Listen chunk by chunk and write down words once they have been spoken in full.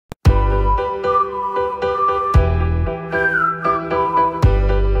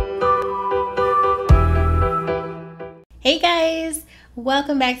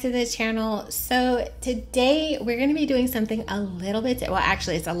Welcome back to the channel. So today we're going to be doing something a little bit, well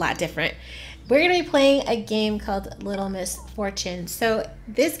actually it's a lot different. We're going to be playing a game called Little Misfortune. So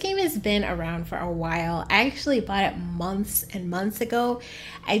this game has been around for a while. I actually bought it months and months ago.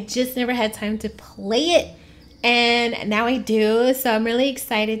 I just never had time to play it, and now I do. So I'm really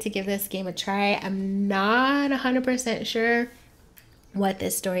excited to give this game a try. I'm not 100% sure what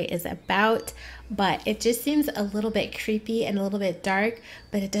this story is about, but it just seems a little bit creepy and a little bit dark,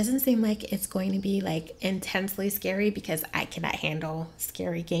 but it doesn't seem like it's going to be like intensely scary because I cannot handle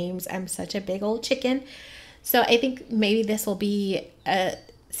scary games. I'm such a big old chicken. So I think maybe this will be a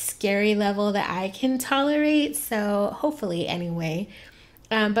scary level that I can tolerate. So hopefully anyway.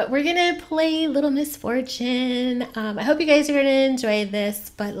 But we're gonna play Little Misfortune. I hope you guys are gonna enjoy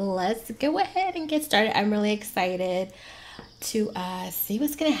this, but let's go ahead and get started. I'm really excited to see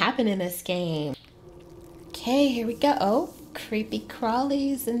what's gonna happen in this game. Okay, here we go. Oh, creepy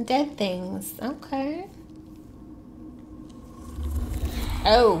crawlies and dead things. Okay.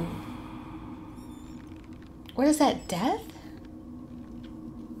 Oh. What is that, death?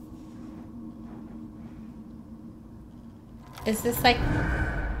 Is this like...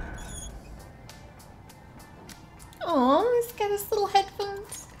 Oh, he's got his little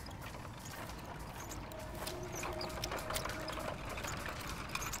headphones.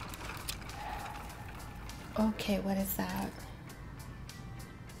 Okay, what is that?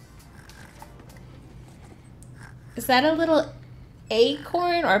 Is that a little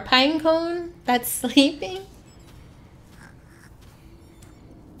acorn or pine cone that's sleeping?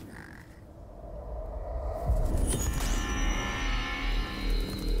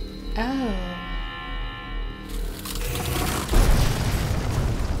 Oh.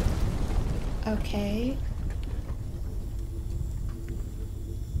 Okay.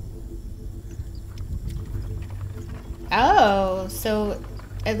 Oh, so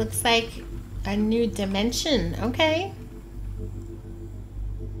it looks like a new dimension. Okay.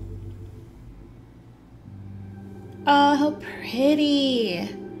 Oh, how pretty.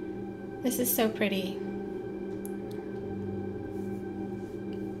 This is so pretty.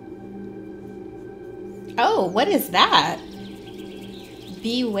 Oh, what is that?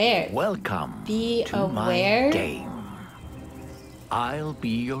 Beware. Welcome Be to aware. my game. I'll be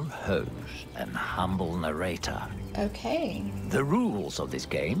your host and humble narrator. Okay. The rules of this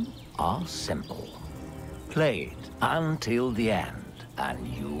game are simple. Play it until the end, and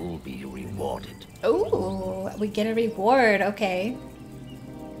you'll be rewarded. Oh, we get a reward. Okay.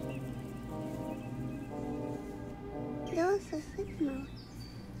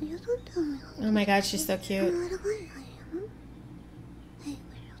 Oh my god, she's so cute.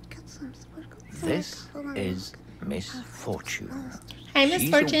 This is Misfortune. Hi,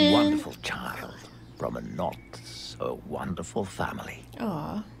 Misfortune. She's a wonderful child from a not so wonderful family.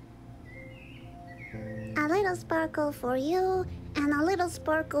 Aw. A little sparkle for you, and a little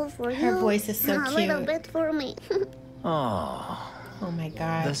sparkle for you. Her voice is so and cute. A little bit for me. Oh, Oh my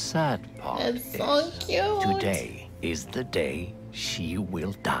god. the sad part It's so is cute. today is the day she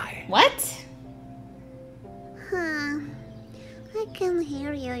will die. What? Huh. I can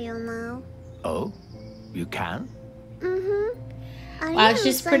hear you, you know. Oh, you can? Mm-hmm. Are Wow, you she's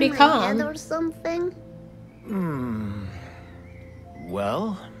inside pretty my calm. head or something?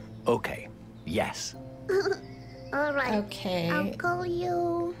 Well, okay. Yes. All right. Okay. I'll call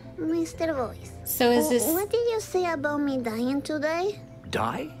you Mr. Voice. So is this... What did you say about me dying today?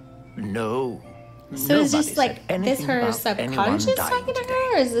 Die? No. So is this Nobody like, said this anything her about subconscious anyone dying talking to today.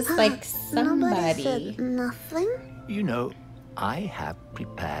 her? Or is this like Nobody somebody? said nothing? You know, I have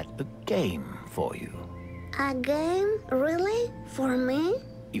prepared a game for you. A game? Really? For me?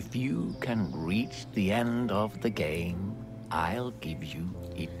 If you can reach the end of the game, I'll give you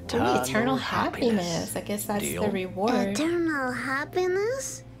eternal, Ooh, eternal happiness. I guess that's Deal? the reward. Eternal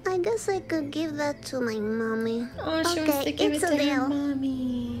happiness? I guess I could give that to my mommy. Oh, she wants Okay, to give it it's to a her deal.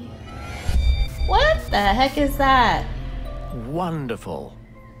 mommy. What the heck is that? Wonderful.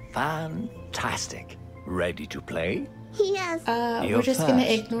 Fantastic. Ready to play? Yes. Your We're just gonna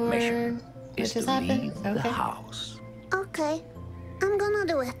first ignore mission what is just to happened. leave the Okay. house. Okay. I'm gonna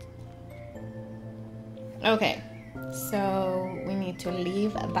do it. Okay. So we need to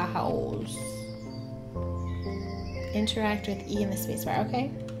leave the house. Interact with E in the spacebar. Okay.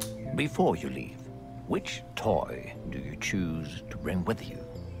 Before you leave, which toy do you choose to bring with you?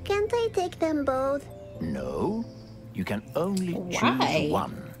 Can't I take them both? No, you can only Why? choose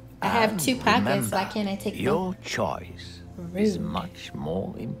one. I have And 2 pockets. Why remember, can't I take your choice is Rude. much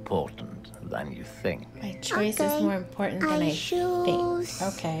more important than you think. My choice is Okay. more important than I choose-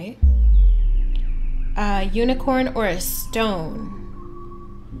 think. Okay. Unicorn or a stone?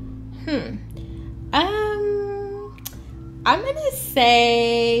 I'm gonna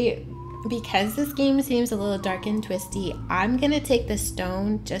say, because this game seems a little dark and twisty, I'm gonna take the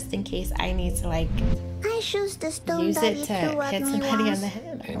stone just in case I need to like I choose the stone use that it you to threw at hit me somebody on once. the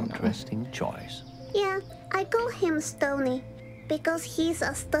head. I don't know. Interesting choice. Yeah, I call him Stony because he's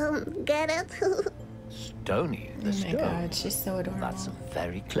a stone. Get it? Stony the Oh my stone. god, she's so adorable. That's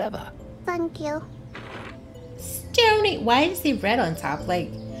very clever. Thank you. Stony. Why is he red on top? Like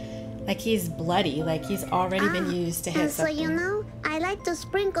he's bloody. Like he's already been used to hit And so something. you know, I like to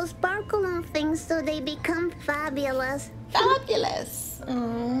sprinkle sparkle on things so they become fabulous. Fabulous.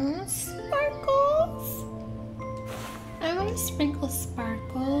 Oh, sparkles. I want to sprinkle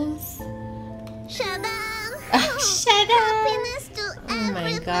sparkles. Shut up! Shut up. Happiness to Oh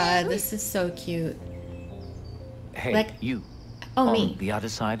my god, this is so cute. Hey, Like- you. Oh, on me. the other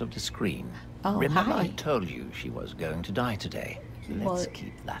side of the screen. Oh, Remember hi. I told you she was going to die today? Let's Well,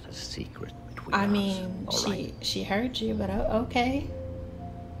 keep that a secret between I us. mean, all right? she heard you, but okay.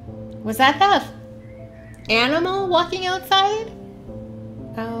 Was that the animal walking outside?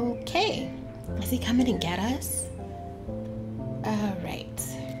 Okay. Is he coming to get us? All right.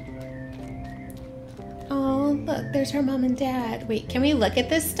 Oh, look, there's her mom and dad. Wait, can we look at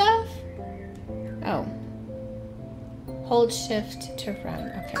this stuff? Oh. Hold shift to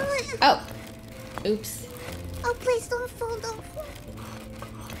run. Okay. Oh. Oops. Oh, please don't fall, don't fall.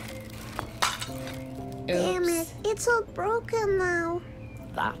 Damn it, Oops. it's all broken now.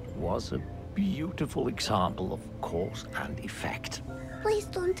 That was a beautiful example of cause and effect. Please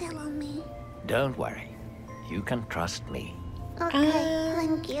don't tell on me. Don't worry. You can trust me. Okay,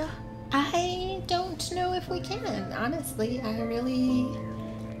 thank you. I don't know if we can. Honestly, I really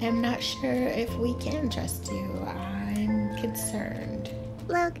am not sure if we can trust you. I'm concerned.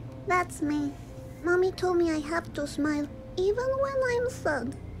 Look, that's me. Mommy told me I have to smile even when I'm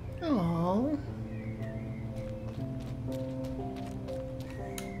sad. Oh.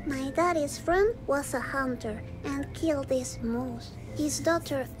 My daddy's friend was a hunter and killed this moose. His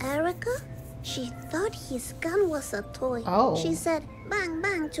daughter Erica, she thought his gun was a toy. Oh. She said bang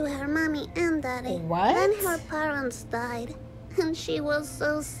bang to her mommy and daddy. What? Then her parents died. And she was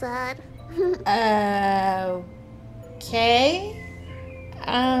so sad. Okay.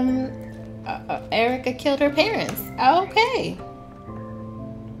 Erica killed her parents. Okay.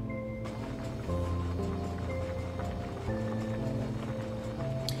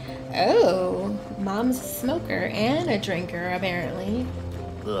 Oh, mom's a smoker and a drinker, apparently.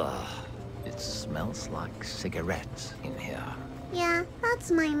 Ugh. It smells like cigarettes in here. Yeah,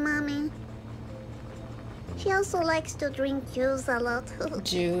 that's my mommy. She also likes to drink juice a lot.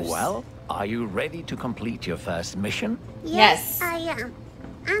 Juice. Well, are you ready to complete your first mission? Yes. I am.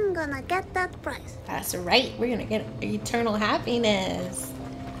 I'm gonna get that prize. That's right. We're gonna get eternal happiness.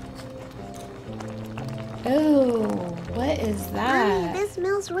 Oh, what is Mommy, that? this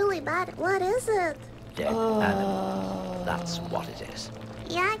smells really bad. What is it? Dead animal. That's what it is.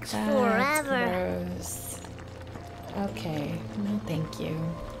 Yikes That's forever. gross. Okay, no thank you.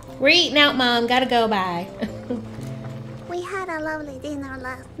 We're eating out, Mom. Gotta go, bye. We had a lovely dinner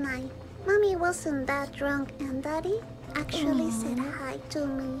last night. Mommy wasn't that drunk and Daddy actually said hi to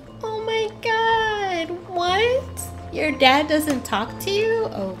me. Oh my god, what? Your dad doesn't talk to you?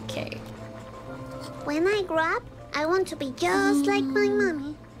 Okay. When I grow up, I want to be just like my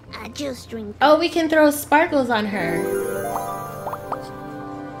mommy. A juice drink. Oh, we can throw sparkles on her.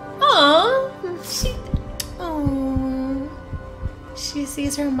 Aww. She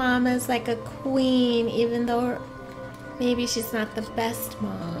sees her mom as like a queen, even though maybe she's not the best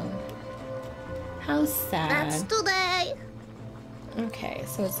mom. How sad. That's today. Okay,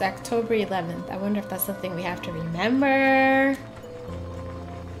 so it's October 11th. I wonder if that's something we have to remember.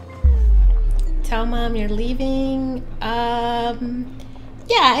 Tell mom you're leaving. Yeah,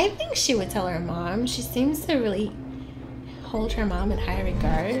 I think she would tell her mom. She seems to really hold her mom in high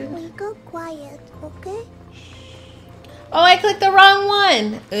regard. We go quiet, okay? Oh, I clicked the wrong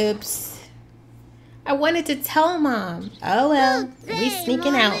one. Oops. I wanted to tell mom. Oh well, we Hey,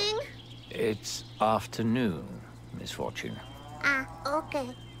 sneaking out. morning. It's afternoon, Misfortune. Ah, okay.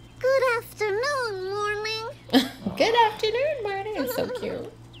 Good afternoon, morning. Good afternoon, Marty. It's so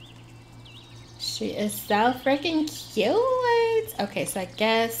cute. She is so freaking cute. Okay, so I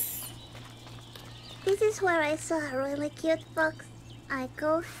guess. This is where I saw a really cute fox. I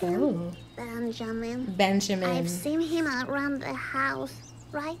call him Oh, Benjamin. Benjamin. I've seen him around the house,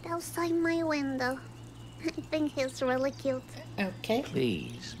 right outside my window. I think he's really cute. Okay.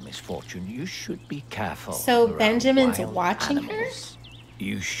 Please, Misfortune, you should be careful. So around Benjamin's wild watching her? animals.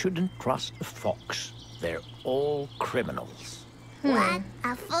 You shouldn't trust a fox. They're all criminals. What?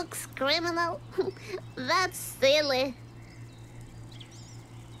 A fox criminal? That's silly.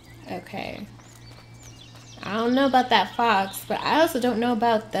 Okay. I don't know about that fox, but I also don't know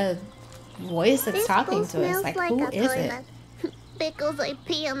about the voice that's talking to us. Like, who is it? Because I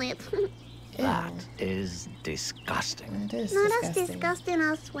pee on it. That is disgusting. It is Not disgusting. as disgusting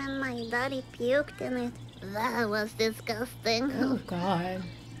as when my daddy puked in it. That was disgusting. Oh, God.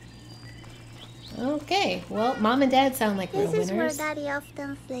 Okay, well, Mom and Dad sound like real This is where winners. daddy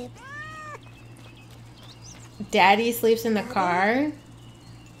often sleeps. Daddy sleeps in the car.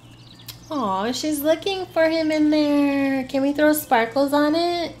 Aw, she's looking for him in there. Can we throw sparkles on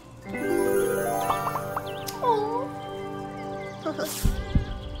it? Aw.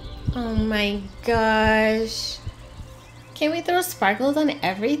 Oh my gosh. Can we throw sparkles on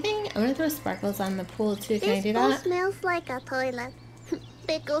everything? I'm gonna throw sparkles on the pool too. Can I do This pool that? smells like a toilet.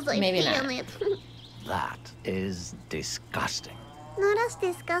 Because I Maybe pee not. on it. That is disgusting. Not as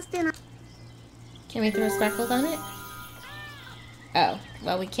disgusting as... Can we throw sparkles on it? Oh,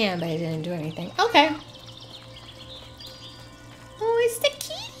 well we can, but I didn't do anything. Okay. Oh, it's the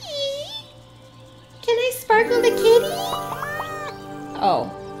kitty. Can I sparkle the kitty?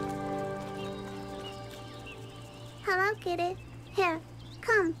 Oh. Hello, kitty. Here,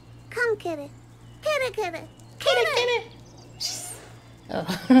 come. Come, kitty. Kitty, kitty. Kitty, kitty.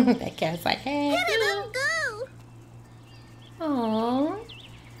 Oh, that cat's like, hey. Kitty, don't go. Aww.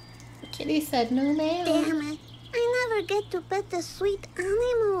 The kitty said no, ma'am. Damn it. I never get to pet the sweet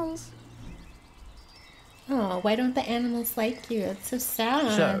animals. Oh, why don't the animals like you? It's so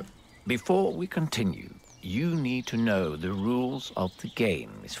sad. So, before we continue, you need to know the rules of the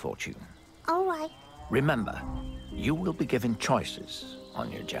game, Misfortune. All right. Remember, you will be given choices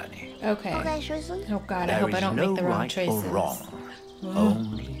on your journey. Okay. Okay, Susan. Oh God, I There hope I is don't no make the wrong right choices. or wrong,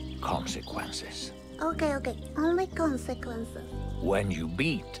 only consequences. Okay, okay. Only consequences. When you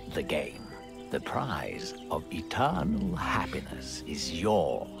beat the game, the prize of eternal happiness is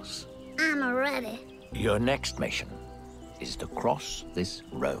yours. I'm ready. Your next mission is to cross this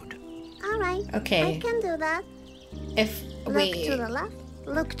road. All right. Okay. I can do that. If Look wait, to the left.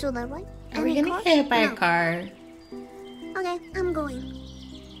 Look to the right. are we Any gonna car? get hit by No. a car? Okay, I'm going.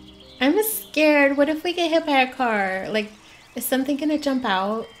 I'm scared. What if we get hit by a car? Like, is something gonna jump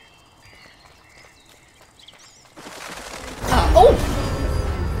out?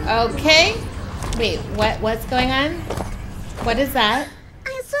 Oh! Okay. Wait, what's going on? What is that?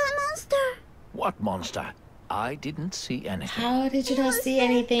 I saw a monster. What monster? I didn't see anything. How did you It not was see there.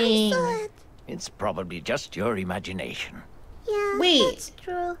 anything? I saw it. It's probably just your imagination. Yeah, Wait, that's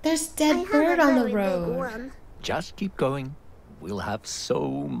true. There's I dead have bird a on the very big road. one. Just keep going. We'll have so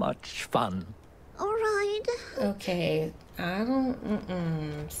much fun. All right. Okay, I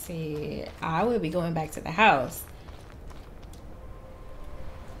don't. See, I would be going back to the house.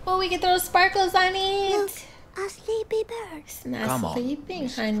 Well, we can throw sparkles on it. Look, a sleepy bird. He's not Come on, sleeping,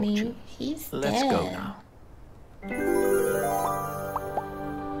 Miss honey. Fortune. He's Let's dead. go now.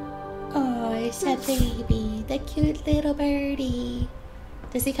 Oh, it's a baby, the cute little birdie.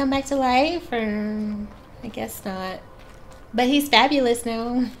 Does he come back to life, or I guess not? But he's fabulous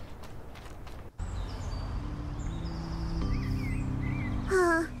now.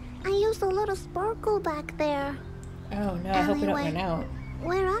 I used a lot of sparkle back there. Oh no, I hope we don't Anyway. run out.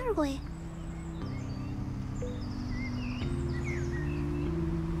 Where are we?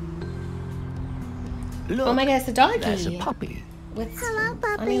 Look, Oh my God, it's a doggy. there's a puppy. With Hello,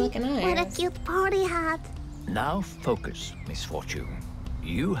 funny puppy. looking eyes. What a cute party hat. Now focus, Misfortune.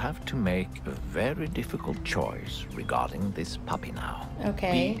 You have to make a very difficult choice regarding this puppy now.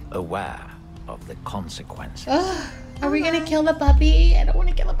 Okay. Be aware of the consequences. Ugh, are we gonna kill the puppy? I don't want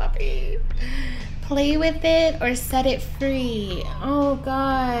to kill the puppy. Play with it or set it free. Oh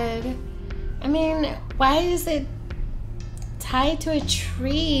God. I mean, why is it tied to a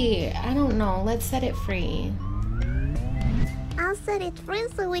tree? I don't know. Let's set it free. I'll set it free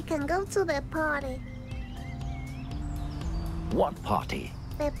so we can go to the party. What party?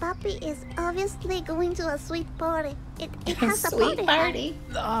 The puppy is obviously going to a sweet party. It has a Sweet party. party.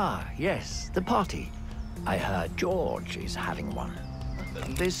 Ah, yes, the party. I heard George is having one.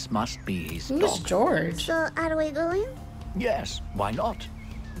 This must be his Who's dog. George? So are we going? Yes, why not?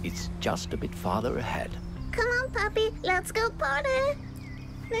 It's just a bit farther ahead. Come on, puppy. Let's go party.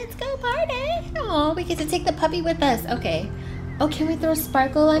 Let's go party. Oh, we get to take the puppy with us. Okay. Oh, can we throw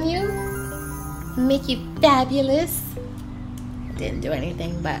sparkle on you? Make you fabulous. Didn't do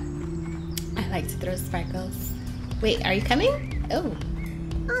anything, but I like to throw sparkles. Wait, are you coming? Oh.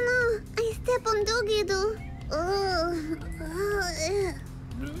 Oh no, I step on doggy doo.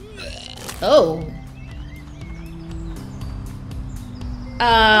 Oh.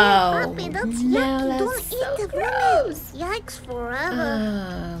 Oh, Puppy, that's no, yucky. that's Don't so eat the gross. vomit. Yikes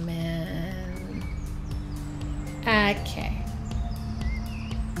forever. Oh, man. Okay.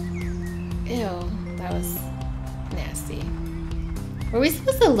 Ew, that was nasty. Were we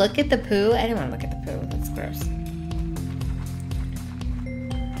supposed to look at the poo? I didn't want to look at the poo. That's gross.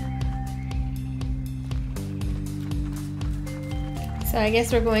 So I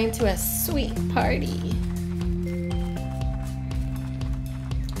guess we're going to a sweet party.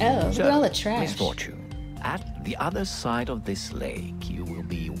 Oh, look at all the trash. Misfortune. At the other side of this lake, you will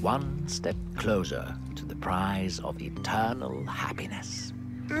be one step closer to the prize of eternal happiness.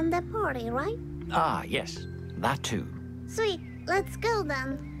 And the party, right? Ah, yes, that too. Sweet. Let's go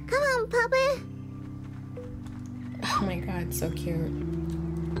then. Come on, Puppy. Oh my god, so cute.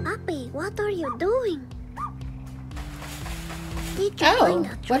 Puppy, what are you doing? Did you Oh, find the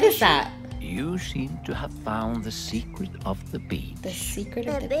what is treasure? that? You seem to have found the secret of the beach. The secret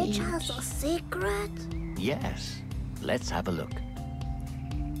The of the beach beach. has a secret. Yes, let's have a look.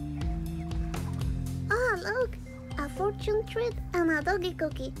 Ah, look. A fortune treat and a doggy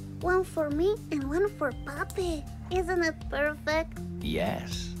cookie. One for me and one for Puppy. Isn't it perfect?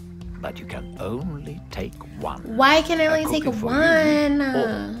 Yes, but you can only take one. Why can I A only take cookie for one? you,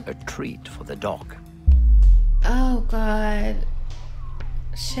 or a treat for the dog. Oh god.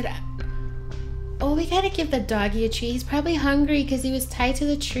 Should I? Oh, we gotta give the doggy a treat. He's probably hungry because he was tied to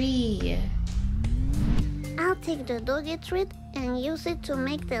the tree. I'll take the doggy treat and use it to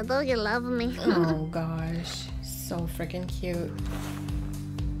make the doggy love me. Oh gosh. So freaking cute.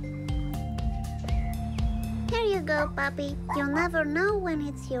 Here you go, Puppy. You never know when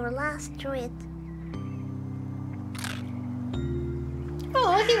it's your last treat.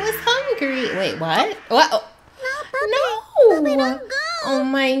 Oh, he was hungry. Wait, what? What? No, Puppy. No! Puppy, don't go. Oh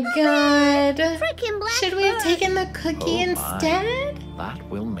my god. Freaking black Should we have bird. taken the cookie Oh my. instead? That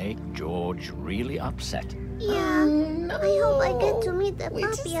will make George really upset. Yeah. No. I hope I get to meet the We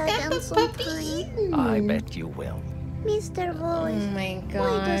just puppy got again the puppy sometime. eaten. I bet you will. Mr. Oh Voice, my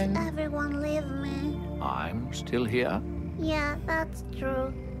why does god. everyone leave me? I'm still here. Yeah, that's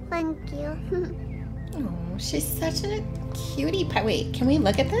true. Thank you. Oh, she's such a cutie pie. Wait, can we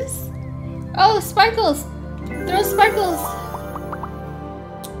look at this? Oh, sparkles! Throw sparkles!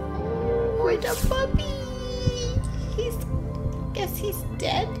 Oh, the puppy! Guess he's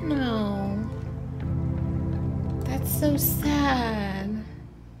dead now. That's so sad.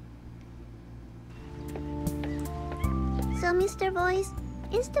 So, Mr. Voice,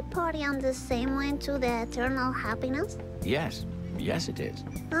 is the party on the same way to the eternal happiness? Yes, yes it is.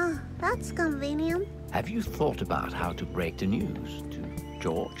 Oh, that's convenient. Have you thought about how to break the news to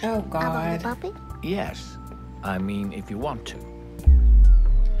George? Oh About the god. puppy? Yes. I mean, if you want to.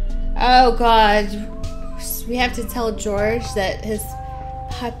 Oh god. We have to tell George that his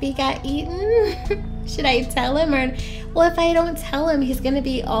puppy got eaten? Should I tell him or... Well, if I don't tell him, he's gonna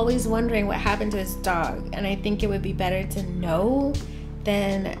be always wondering what happened to his dog. And I think it would be better to know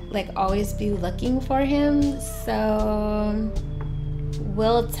than like always be looking for him. So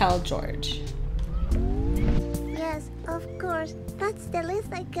we'll tell George. Yes, of course. That's the least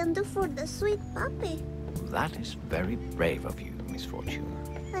I can do for the sweet puppy. That is very brave of you, Misfortune.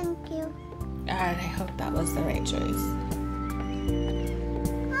 Thank you. God, I hope that was the right choice.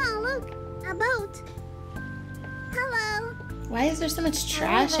 Oh, look! A boat! Hello! Why is there so much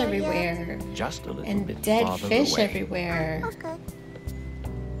trash Never yet. everywhere? Just a little And bit dead farther fish away. everywhere. Okay.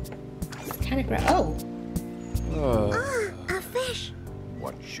 It's kind of gross. Oh. Ah, a fish!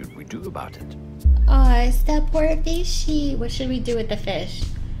 What should we do about it? Oh, it's the poor fishy. What should we do with the fish?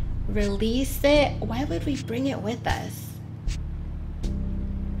 Release it? Why would we bring it with us?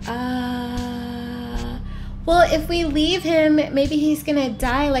 Well, if we leave him, maybe he's gonna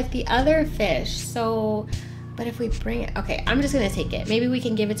die like the other fish. So, but if we bring it, okay, I'm just gonna take it. Maybe we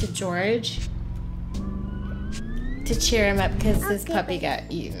can give it to George to cheer him up because his Okay, puppy but- got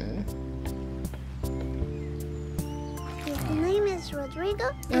eaten. His name is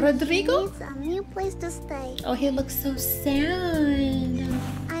Rodrigo. and Rodrigo? He needs a new place to stay. Oh, he looks so sad.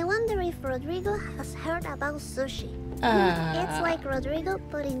 I wonder if Rodrigo has heard about sushi. It's like Rodrigo,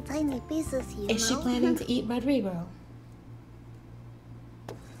 but in tiny pieces, you know. Is she planning to eat Rodrigo?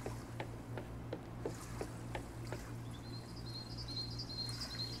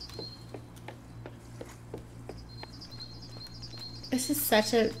 This is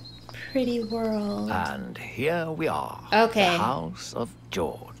such a pretty world. And here we are. Okay. The house of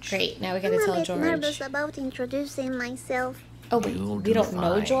George. Great, now we I'm gotta a tell bit George. nervous about introducing myself. Oh wait, You'll we do don't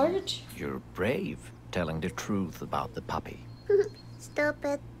know fine. George? You're brave, telling the truth about the puppy. Stop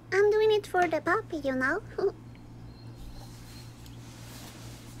it. I'm doing it for the puppy, you know.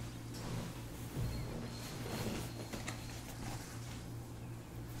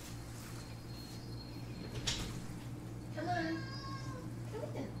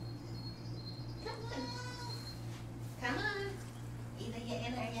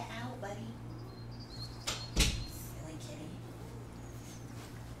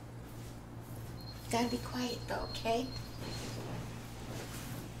 Gotta be quiet though, okay?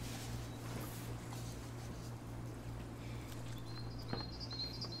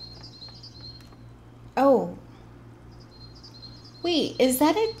 Oh. Wait, is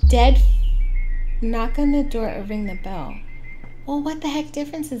that a dead... Knock on the door or ring the bell? Well, what the heck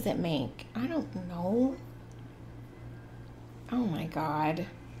difference does it make? I don't know. Oh my god.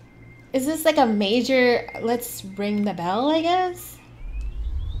 Is this like a major... Let's ring the bell, I guess?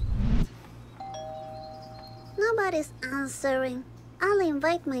 Nobody's answering. I'll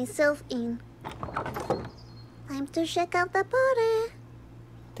invite myself in. Time to check out the party.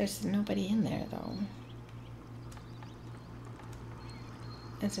 There's nobody in there, though.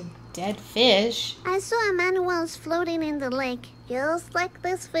 There's a dead fish. I saw a man once floating in the lake, just like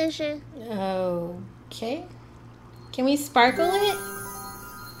this fisher. Okay. Can we sparkle it?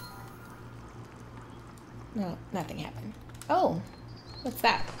 No, nothing happened. Oh, what's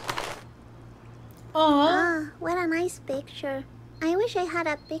that? Aww. Ah, what a nice picture. I wish I had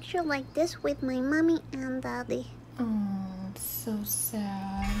a picture like this with my mommy and daddy. Oh, it's so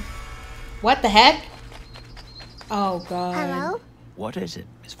sad. What the heck? Oh, God. Hello? What is it,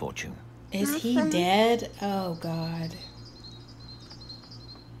 Misfortune? Is he Nothing. dead? Oh, God.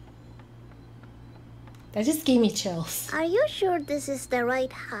 That just gave me chills. Are you sure this is the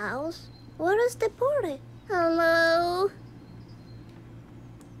right house? Where is the party? Hello?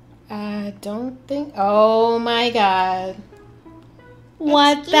 I don't think... Oh, my God.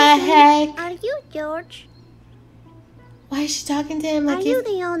 What Excuse the me? heck? Are you George? Why is she talking to him like Are he's... you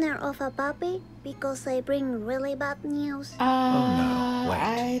the owner of a puppy? Because I bring really bad news. Oh no, wait.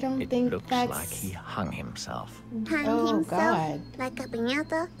 I don't it think looks that's... like he hung himself. Hang Oh, himself God. like a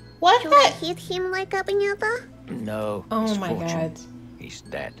piñata? What Should I the... hit him like a piñata? No, Oh, my Misfortune. God. He's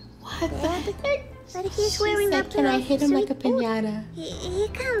dead. What the heck? But he's She wearing said, a can I pair of hit him like a sweet boots. piñata? He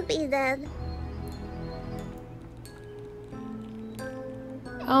can't be dead.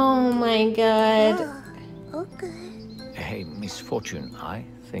 Oh, my God. Oh, okay. Hey, Misfortune, I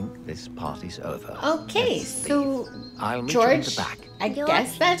think this party's over. Okay, Let's so... leave. I'll meet you in the George... back. I George,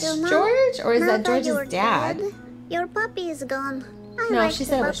 guess that's you know, George? Or is now that George's you're dad? dead, your puppy is gone. I No, like she the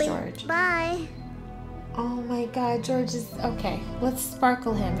said it was puppy. George. Bye. Oh, my God. George is... Okay, let's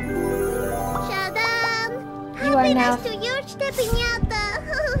sparkle him. Shut up. You are now... Happiness to George the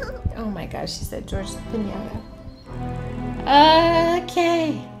piñata. Oh, my God. She said George the Pinata.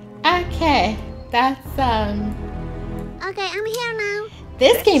 Okay. Okay. That's, Okay, I'm here now.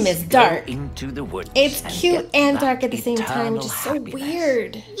 This game is Let's dark. Go into the woods. It's and cute get and that dark at the same time, which is so eternal happiness.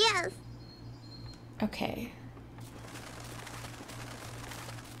 weird. Yes. Okay.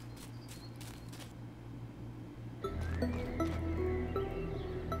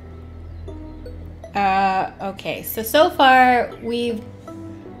 Okay. So far we've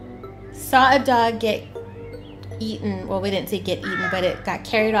saw a dog get eaten. Well, we didn't say get eaten, but it got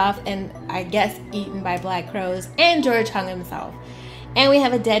carried off and I guess eaten by black crows. And George hung himself. And we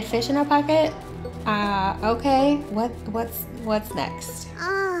have a dead fish in our pocket. Okay. What's next?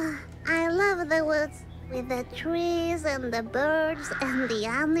 Ah, I love the woods with the trees and the birds and the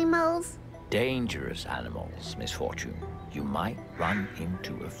animals. Dangerous animals, Misfortune. You might run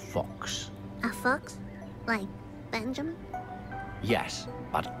into a fox. A fox? Like Benjamin? Yes,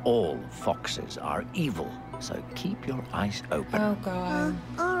 but all foxes are evil, so keep your eyes open. Oh God.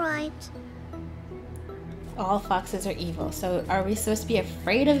 Alright. All foxes are evil. So are we supposed to be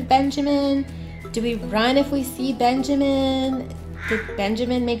afraid of Benjamin? Do we run if we see Benjamin? Did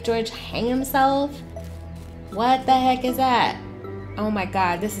Benjamin make George hang himself? What the heck is that? Oh my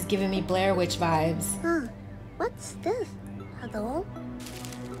God, this is giving me Blair Witch vibes. Huh. What's this? A doll?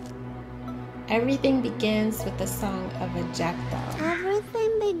 Everything begins with the song of a jackdaw.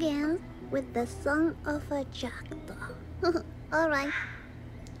 Everything begins with the song of a jackdaw. Alright.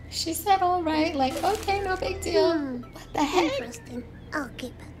 She said all right, like, okay, no big deal. What the heck? Interesting. I'll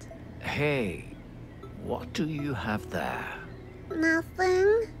keep it. Hey, what do you have there?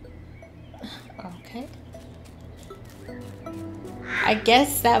 Nothing. Okay. I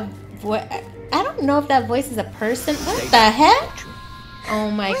guess that voice... I don't know if that voice is a person. What the heck? Misfortune.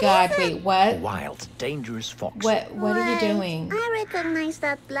 Oh my What God, is it? wait, A what? wild, dangerous fox. What are you Wait, doing? I recognize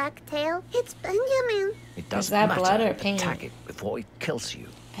that black tail. It's Benjamin. It doesn't that matter. blood or paint? Attack it before it kills you.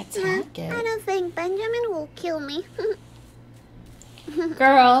 Attack I it. don't think Benjamin will kill me.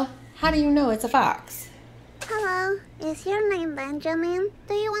 Girl, how do you know it's a fox? Hello, is your name Benjamin?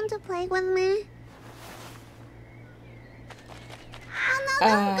 Do you want to play with me? Oh no,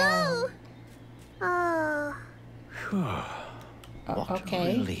 don't go! Oh, What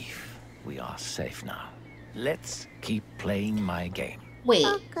okay. relief. We are safe now. Let's keep playing my game. Wait,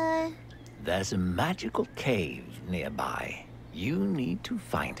 okay. There's a magical cave nearby. You need to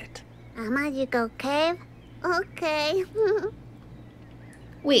find it. A magical cave? Okay.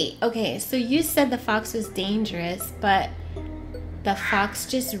 Wait, okay, so you said the fox was dangerous, but the fox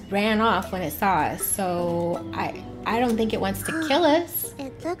just ran off when it saw us, so I don't think it wants to kill us.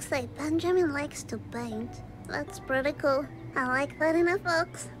 It looks like Benjamin likes to paint. That's pretty cool. I like that in a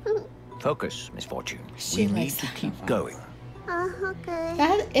fox. Focus, Misfortune. She We need likes to that keep fox. going. Okay.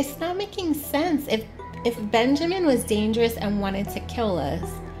 That it's not making sense. If Benjamin was dangerous and wanted to kill us,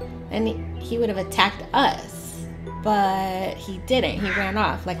 then he would have attacked us. But he didn't. He ran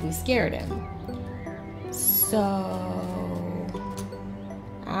off like we scared him. So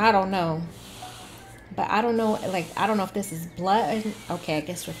I don't know. But I don't know, like, I don't know if this is blood. Okay, I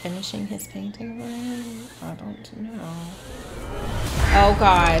guess we're finishing his painting. I don't know. Oh,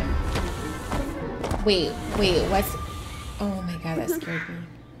 God. Wait, what's... Oh, my God, that scared me.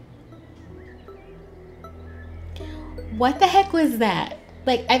 What the heck was that?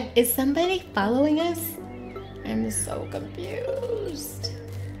 Like, is somebody following us? I'm so confused.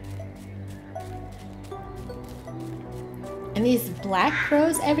 And these black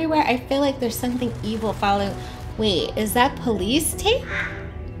crows everywhere. I feel like there's something evil following. Wait, is that police tape?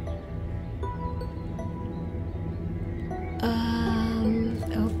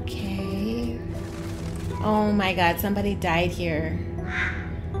 Okay. Oh my God, somebody died here.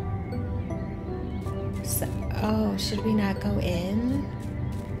 So, oh, should we not go in?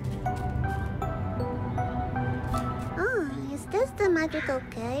 Oh, is this the magical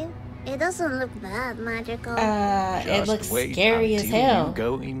cave? It doesn't look that magical. It looks wait scary as until hell. You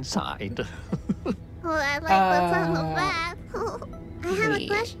go inside. Oh, I like the sound of that. I have a wait.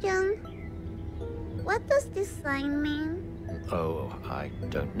 question. What does this sign mean? Oh, I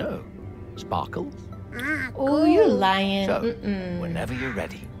don't know. Sparkles? Ah, Oh, cool. you're lying. So, Mm-mm. whenever you're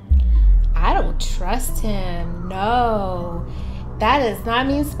ready. I don't trust him. No. That does not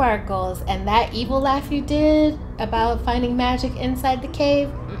mean sparkles. And that evil laugh you did about finding magic inside the cave?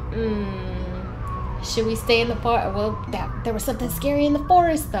 Mm-mm. Should we stay in the forest? Well, there was something scary in the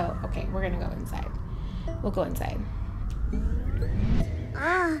forest, though. Okay, we're going to go inside. We'll go inside.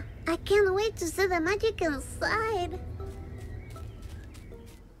 Ah, I can't wait to see the magic inside.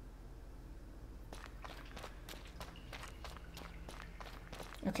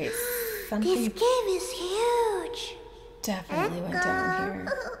 Okay, This something cave is huge. definitely went down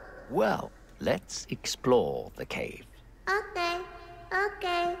here. Well, let's explore the cave. Okay.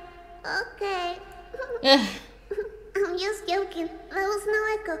 Ugh. I'm just joking. There was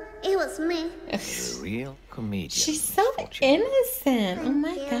no echo. It was me. You're a real comedian. She's so Misfortune. innocent. Oh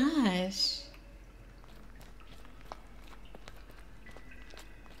my you. gosh.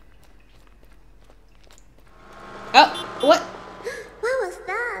 Oh, what? What was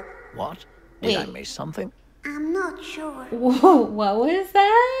that? What? Did I Wait. miss something? I'm not sure. Whoa, what was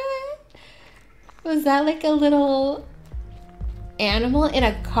that? Was that like a little animal in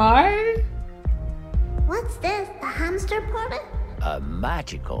a car? What's this? The hamster party? A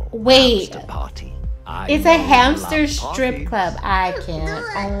magical Wait. hamster party. I It's know a you hamster love strip parties. club. I can't.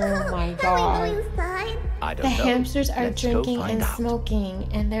 Oh my Can we go god. inside? I don't The know. hamsters are Let's go drinking find and out. smoking,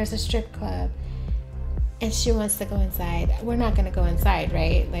 and there's a strip club. And she wants to go inside. We're not gonna go inside,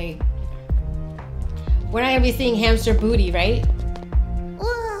 right? Like, we're not gonna be seeing hamster booty, right?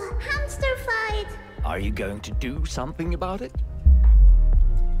 Whoa, hamster fight! Are you going to do something about it?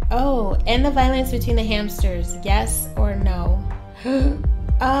 Oh, and the violence between the hamsters, yes or no?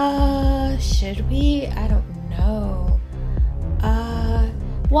 Should we? I don't know.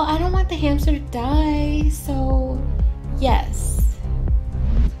 Well, I don't want the hamster to die, so yes.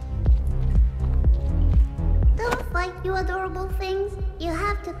 Don't fight, you adorable things. You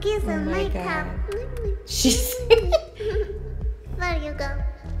have to kiss and my make God. up. She's There you go.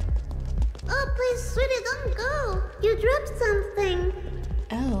 Oh, please, sweetie, don't go. You dropped something.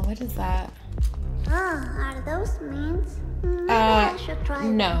 Oh, what is that? Oh, are those mints? Maybe I should try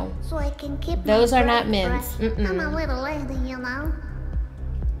them no. so I can keep Those my are not breath mints. fresh. I'm a Mm-mm. little lady, you know.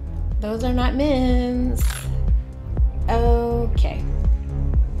 Those are not mints. Okay.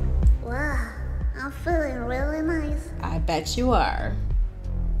 Wow, I'm feeling really nice. I bet you are.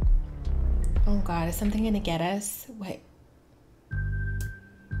 Oh god, is something gonna get us? Wait.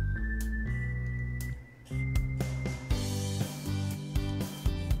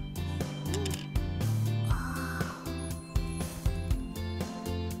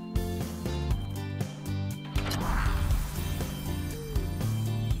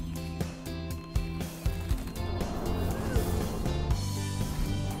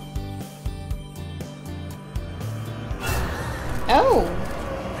 Oh.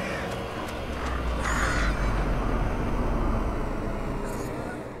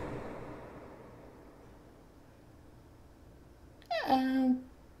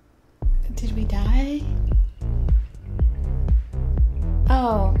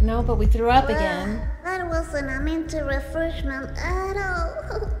 Oh, no, but we threw up again. That wasn't a minty refreshment at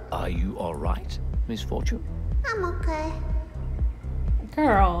all. Are you all right, Misfortune? I'm okay.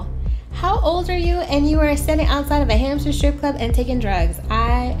 Girl, how old are you and you are standing outside of a hamster strip club and taking drugs?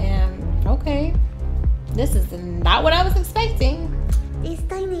 I am okay. This is not what I was expecting. These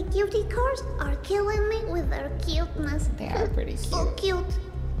tiny cutie cars are killing me with their cuteness. They are pretty cute. So cute.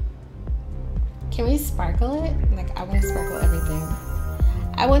 Can we sparkle it? Like, I want to sparkle everything.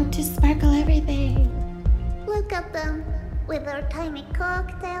 I want to sparkle everything. Look at them. With their tiny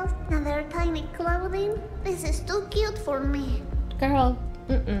cocktails and their tiny clothing. This is too cute for me. Girl,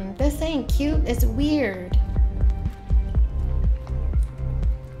 this ain't cute. It's weird.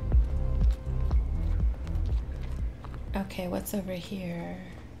 Okay, what's over here?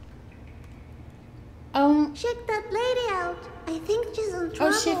 Check that lady out. I think she's in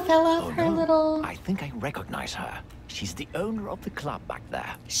trouble. Oh, she fell off her no. little... I think I recognize her. She's the owner of the club back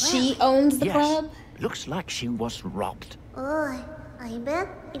there. She owns the Yes. club? Looks like she was robbed. Oh, I bet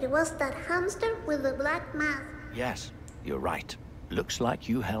it was that hamster with the black mask. Yes, you're right. Looks like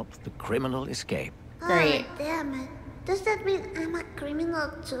you helped the criminal escape. Great. Oh, damn it. Does that mean I'm a criminal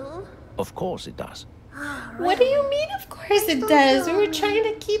too? Of course it does. Oh, What do you mean, of course it does? We were trying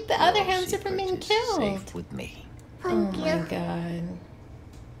to keep the other Your hamster from being secret is killed. safe with me. Oh Thank my you. god.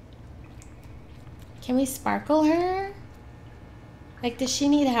 Can we sparkle her? Like, does she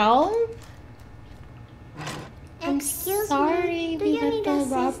need help? I'm Excuse sorry, me. Do we you let need the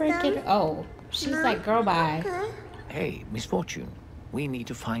robber assistance? get... Oh, she's No? like, girl, bye. Okay. Hey, Misfortune, we need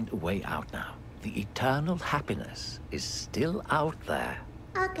to find a way out now. The eternal happiness is still out there.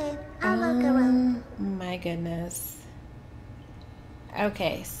 Okay, I'll look around. My goodness.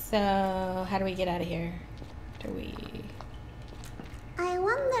 Okay, so how do we get out of here? Do we... I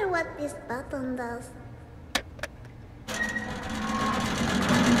wonder what this button does.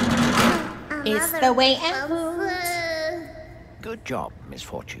 It's Another the way button. Good job,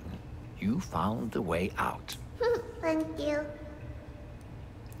 Misfortune. You found the way out. Thank you.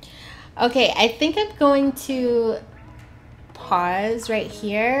 Okay, I think I'm going to pause right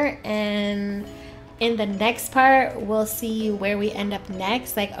here, and in the next part we'll see where we end up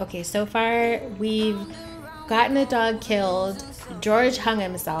next. Like, okay, so far we've gotten a dog killed, George hung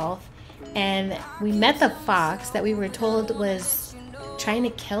himself, and we met the fox that we were told was trying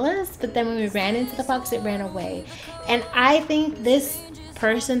to kill us, but then when we ran into the fox, it ran away. And I think this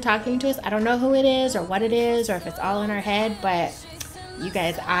person talking to us, I don't know who it is or what it is or if it's all in our head, but you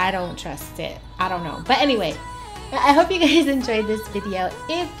guys, I don't trust it. I don't know. But anyway, I hope you guys enjoyed this video.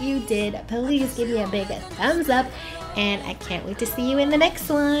 If you did, please give me a big thumbs up, and I can't wait to see you in the next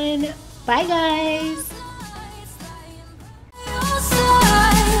one. Bye, guys.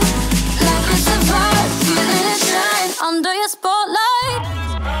 Under your spotlight.